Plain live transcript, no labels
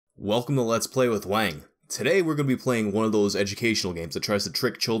Welcome to Let's Play with Whang. Today we're going to be playing one of those educational games that tries to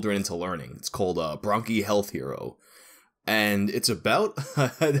trick children into learning. It's called Bronkie Health Hero. And it's about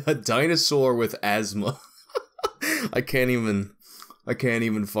a dinosaur with asthma. I can't even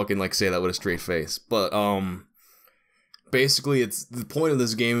fucking like say that with a straight face. But basically it's the point of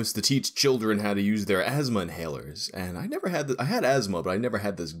this game is to teach children how to use their asthma inhalers. And I had asthma, but I never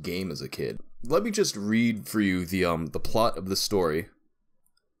had this game as a kid. Let me just read for you the plot of the story.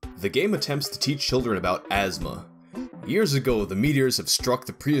 The game attempts to teach children about asthma. Years ago, the meteors have struck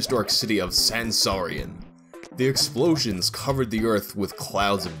the prehistoric city of Sansarian. The explosions covered the earth with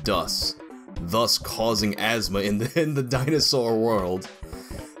clouds of dust, thus causing asthma in the dinosaur world.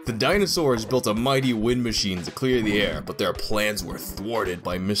 The dinosaurs built a mighty wind machine to clear the air, but their plans were thwarted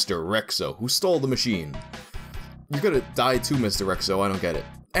by Mister Rexo, who stole the machine. You're gonna die too, Mister Rexo, I don't get it.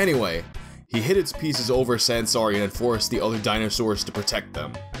 Anyway, he hid its pieces over Sansarian and forced the other dinosaurs to protect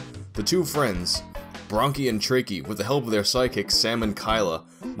them. The two friends, Bronkie and Trakie, with the help of their sidekicks Sam and Kyla,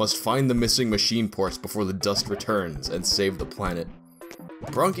 must find the missing machine parts before the dust returns and save the planet.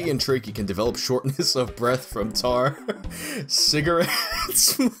 Bronkie and Trakie can develop shortness of breath from tar, cigarette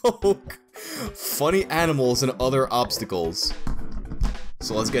smoke, funny animals, and other obstacles.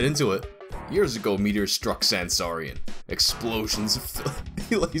 So let's get into it. Years ago, meteors struck Sansarian. Explosions.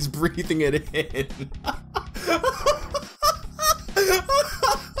 He's breathing it in.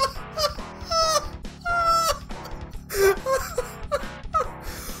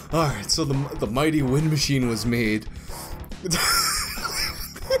 Alright, so the mighty wind machine was made.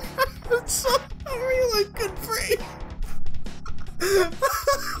 I'm sorry, I couldn't breathe.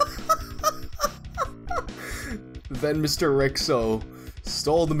 Then Mister Rexo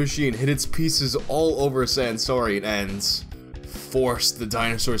stole the machine, hid its pieces all over Sansarian, and forced the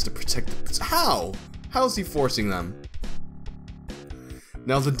dinosaurs to protect the— How? How is he forcing them?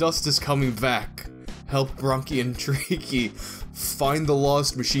 Now the dust is coming back. Help Bronkie and Trakie find the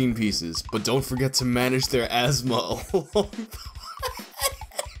lost machine pieces, but don't forget to manage their asthma along the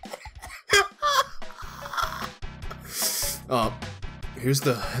way. Here's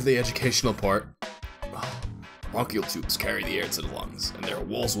the educational part. Bronchial tubes carry the air to the lungs, and their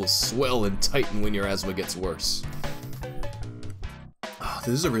walls will swell and tighten when your asthma gets worse.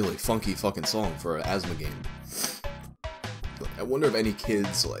 This is a really funky fucking song for an asthma game. I wonder if any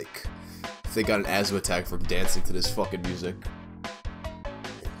kids, like, if they got an asthma attack from dancing to this fucking music.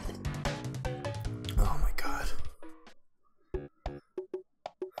 Oh my god.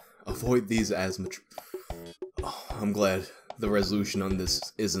 Avoid these asthma Oh, I'm glad the resolution on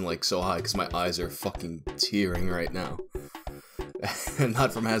this isn't like so high, because my eyes are fucking tearing right now. And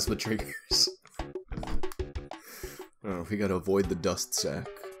not from asthma triggers. Oh, we gotta avoid the dust sack.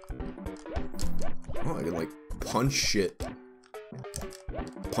 Oh, I can like punch shit.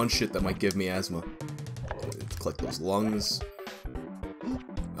 Punch shit that might give me asthma. Collect those lungs.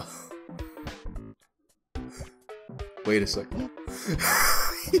 Wait a second.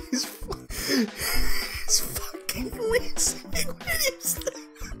 He's fucking wheezing. What is that?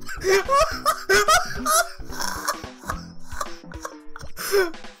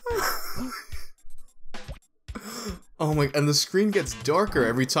 Oh my, and the screen gets darker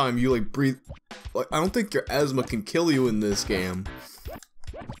every time you like breathe. Like, I don't think your asthma can kill you in this game.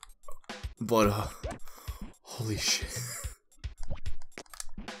 But, holy shit.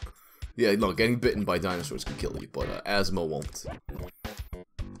 Yeah, no, getting bitten by dinosaurs can kill you, but asthma won't.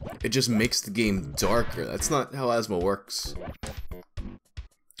 It just makes the game darker. That's not how asthma works.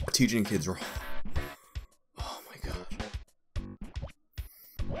 Teaching kids wrong. Oh my god.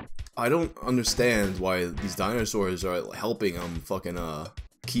 I don't understand why these dinosaurs are helping fucking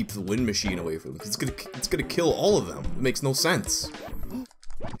keep the wind machine away from them. It's gonna kill all of them. It makes no sense.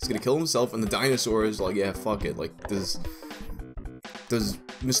 He's gonna kill himself, and the dinosaurs like, yeah, fuck it. Like, does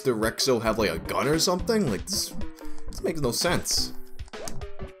Mister Rexo have like a gun or something? Like, this makes no sense.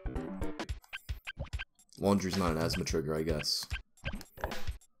 Laundry's not an asthma trigger, I guess.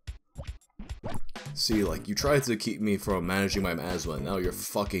 See, like, you tried to keep me from managing my asthma, and now you're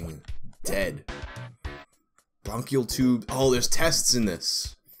fucking dead. Bronchial tube. Oh, there's tests in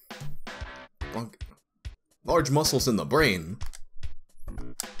this. Large muscles in the brain.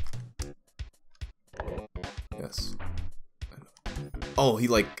 Yes. Oh, he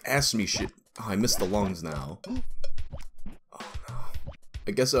like asked me shit. Oh, I missed the lungs now. Oh no.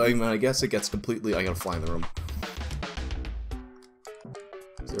 I guess it gets completely. I gotta fly in the room.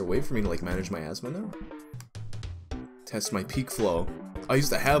 Is there a way for me to like manage my asthma now? Test my peak flow. I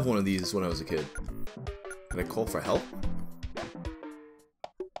used to have one of these when I was a kid. Can I call for help?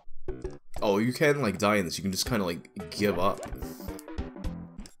 Oh, you can't like die in this. You can just kind of like give up.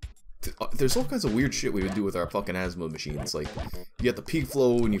 There's all kinds of weird shit we would do with our fucking asthma machines. Like, you get the peak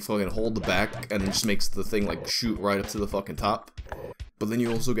flow and you fucking hold the back and it just makes the thing, like, shoot right up to the fucking top. But then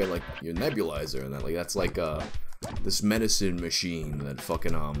you also get, like, your nebulizer and that, like, that's like, this medicine machine that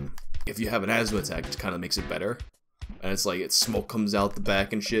fucking, if you have an asthma attack, it kind of makes it better. And it's like, smoke comes out the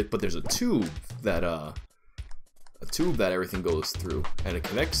back and shit, but there's a tube that everything goes through, and it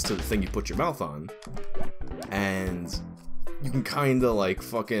connects to the thing you put your mouth on. And you can kinda, like,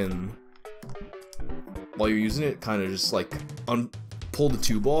 fucking, while you're using it, kinda just, like, pull the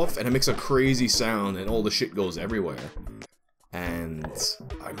tube off, and it makes a crazy sound, and all the shit goes everywhere. And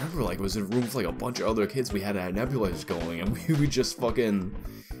I remember, like, I was in a room with, like, a bunch of other kids, we had our nebulizers going, and we would just fucking,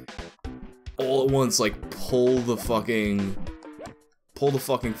 all at once, like, pull the fucking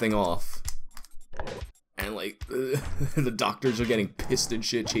thing off. And, like, the doctors are getting pissed and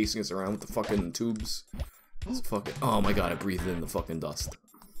shit, chasing us around with the fucking tubes. It's fucking, oh my god, I breathed in the fucking dust.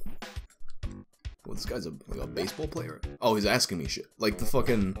 Well, this guy's like a baseball player? Oh, he's asking me shit. Like, the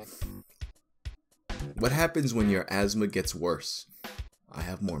fucking... What happens when your asthma gets worse? I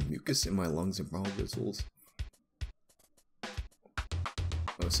have more mucus in my lungs and bronchiosaurus. I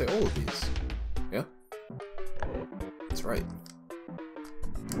would say all of these. Yeah? That's right.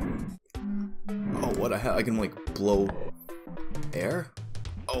 Oh, what I have? I can, like, blow air?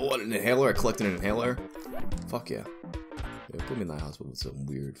 Oh, what, an inhaler? I collected an inhaler? Fuck yeah. Yeah, put me in the hospital with some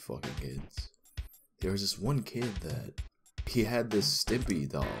weird fucking kids. There was this one kid that... He had this Stimpy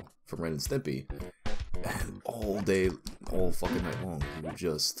doll from Ren and Stimpy. And all day, all fucking night long, he would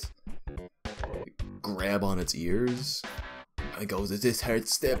just... like, grab on its ears. And go, this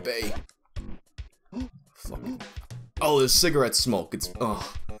hurts, Stimpy! Fucking... Oh, there's cigarette smoke. It's... Ugh.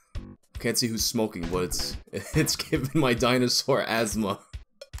 Can't see who's smoking, but it's giving my dinosaur asthma.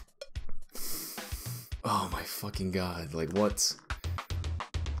 Oh my fucking god, like what?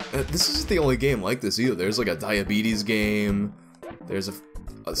 This isn't the only game like this either. There's like a diabetes game. There's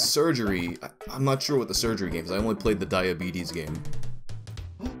a surgery. I'm not sure what the surgery game is. I only played the diabetes game.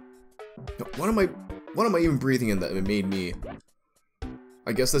 What am I even breathing in that it made me?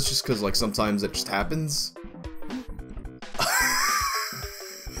 I guess that's just because like sometimes it just happens.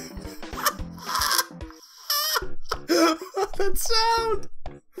 That sound!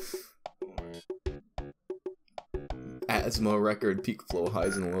 Asthma record, peak flow,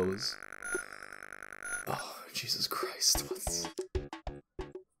 highs and lows. Oh, Jesus Christ, what's...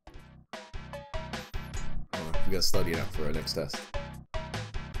 Oh, we gotta study now for our next test.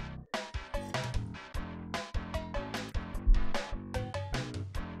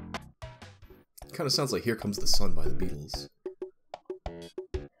 Kinda sounds like Here Comes the Sun by the Beatles.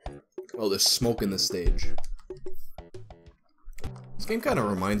 Oh, there's smoke in this stage. This game kind of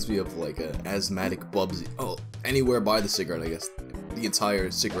reminds me of like an asthmatic Bubsy. Oh, anywhere by the cigarette, I guess. The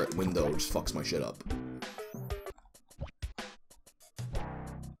entire cigarette window just fucks my shit up.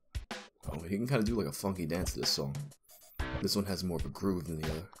 Oh, he can kind of do like a funky dance to this song. This one has more of a groove than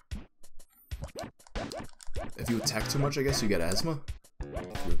the other. If you attack too much, I guess you get asthma.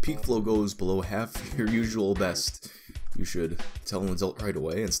 If your peak flow goes below half your usual best, you should tell an adult right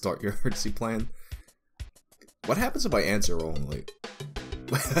away and start your emergency plan. What happens if I answer wrong? Like,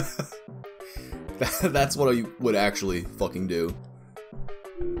 that's what I would actually fucking do.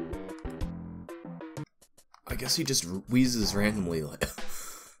 I guess he just wheezes randomly, like,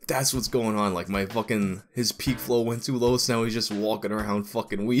 that's what's going on, like, my fucking, his peak flow went too low, so now he's just walking around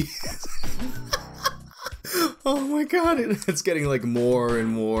fucking wheeze. Oh my god, it's getting, like, more and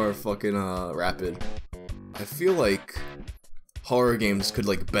more fucking, rapid. I feel like horror games could,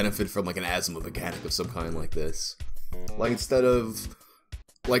 like, benefit from, like, an asthma mechanic of some kind like this. Like, instead of...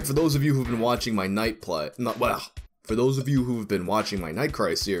 Like, for those of you who've been watching my for those of you who've been watching my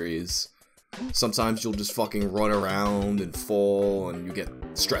Nightcry series, sometimes you'll just fucking run around and fall, and you get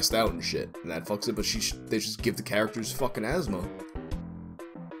stressed out and shit, and that fucks it, but they just give the characters fucking asthma.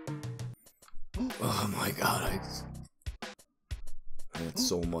 Oh my god, I had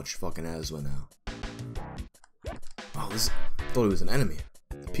so much fucking asthma now. Oh, I thought it was an enemy.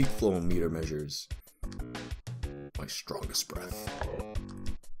 The peak flow meter measures my strongest breath.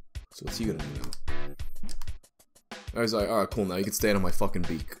 So what's he gonna do now? I was like, alright, cool, now you can stand on my fucking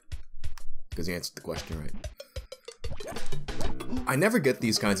beak. Because he answered the question right. I never get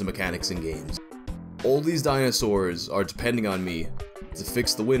these kinds of mechanics in games. All these dinosaurs are depending on me to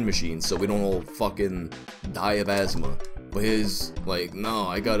fix the wind machine so we don't all fucking die of asthma. But his, like, no,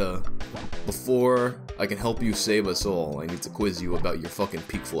 I gotta... Before I can help you save us all, I need to quiz you about your fucking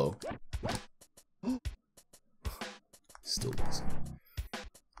peak flow. Still doesn't.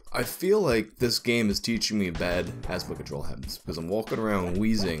 I feel like this game is teaching me bad asthma control habits, because I'm walking around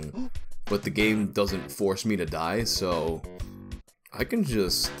wheezing, but the game doesn't force me to die, so I can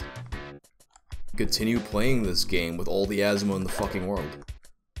just continue playing this game with all the asthma in the fucking world.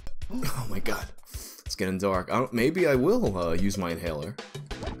 Oh my god, it's getting dark. Maybe I will use my inhaler,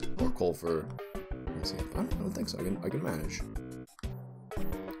 or call for. I don't think so. I can manage.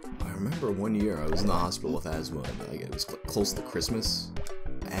 I remember one year I was in the hospital with asthma, and it was close to Christmas.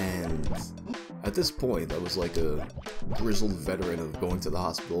 And at this point, I was like a grizzled veteran of going to the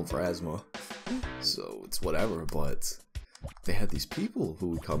hospital for asthma. So it's whatever, but they had these people who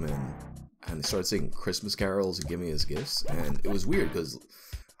would come in and they started singing Christmas carols and give me as gifts. And it was weird because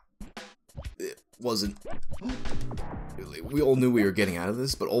it wasn't... We all knew we were getting out of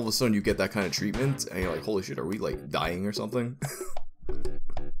this, but all of a sudden you get that kind of treatment and you're like, holy shit, are we like dying or something?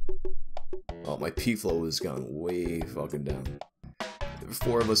 Oh, my P-flow has gone way fucking down.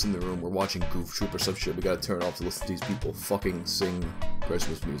 Four of us in the room, we're watching Goof Troop or some shit, we gotta turn it off to listen to these people fucking sing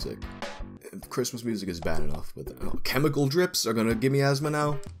Christmas music. Christmas music is bad enough, but chemical drips are gonna give me asthma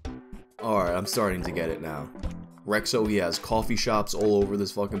now? Alright, I'm starting to get it now. Rexo, he has coffee shops all over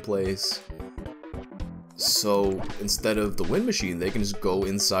this fucking place. So, instead of the wind machine, they can just go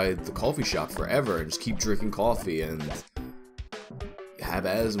inside the coffee shop forever and just keep drinking coffee and have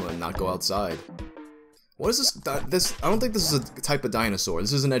asthma and not go outside. What is this? I don't think this is a type of dinosaur.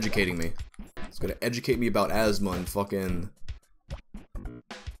 This isn't educating me. It's gonna educate me about asthma and fucking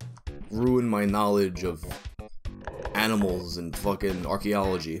ruin my knowledge of animals and fucking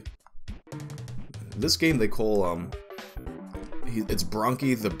archaeology. This game they call, it's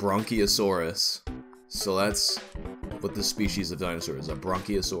Bronkie the Bronchiaurus. So that's what this species of dinosaur is, a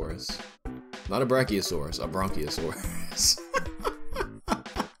Bronchiasaurus. Not a Brachiosaurus, a Bronchiasaurus.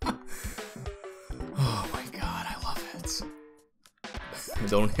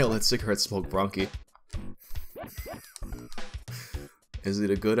 Don't inhale that cigarette smoke, Bronkie. Is it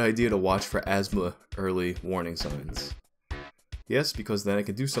a good idea to watch for asthma early warning signs? Yes, because then I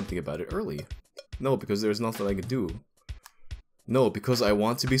can do something about it early. No, because there's nothing I can do. No, because I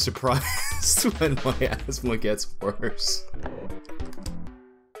want to be surprised when my asthma gets worse.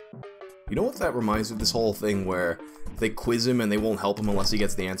 You know what that reminds me of? This whole thing where they quiz him and they won't help him unless he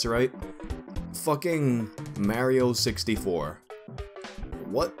gets the answer right? Fucking Mario 64.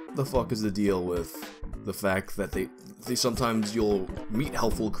 What the fuck is the deal with the fact that they sometimes you'll meet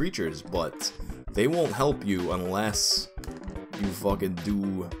helpful creatures, but they won't help you unless you fucking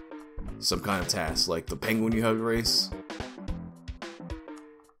do some kind of task, like the penguin you have to race?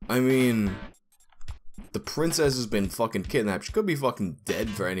 I mean, the princess has been fucking kidnapped. She could be fucking dead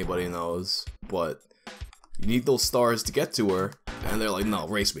for anybody knows, but you need those stars to get to her, and they're like, no,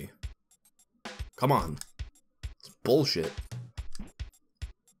 race me. Come on. It's bullshit.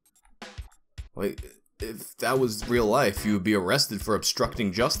 Like, if that was real life, you would be arrested for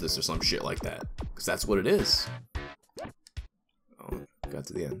obstructing justice or some shit like that. Because that's what it is. Oh, got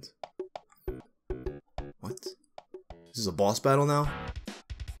to the end. What? This is a boss battle now?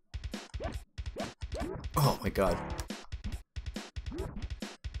 Oh my god.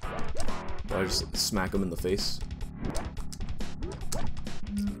 Did I just smack him in the face?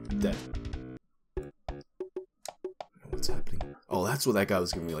 Dead. What's happening? Oh, that's what that guy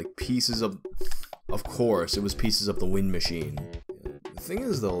was giving me, like pieces of... Of course, it was pieces of the wind machine. The thing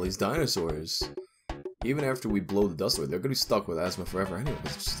is though, these dinosaurs, even after we blow the dust away, they're gonna be stuck with asthma forever anyway.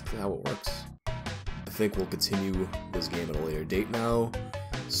 That's just how it works. I think we'll continue this game at a later date now,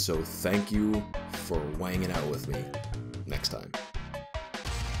 so thank you for wanging out with me next time.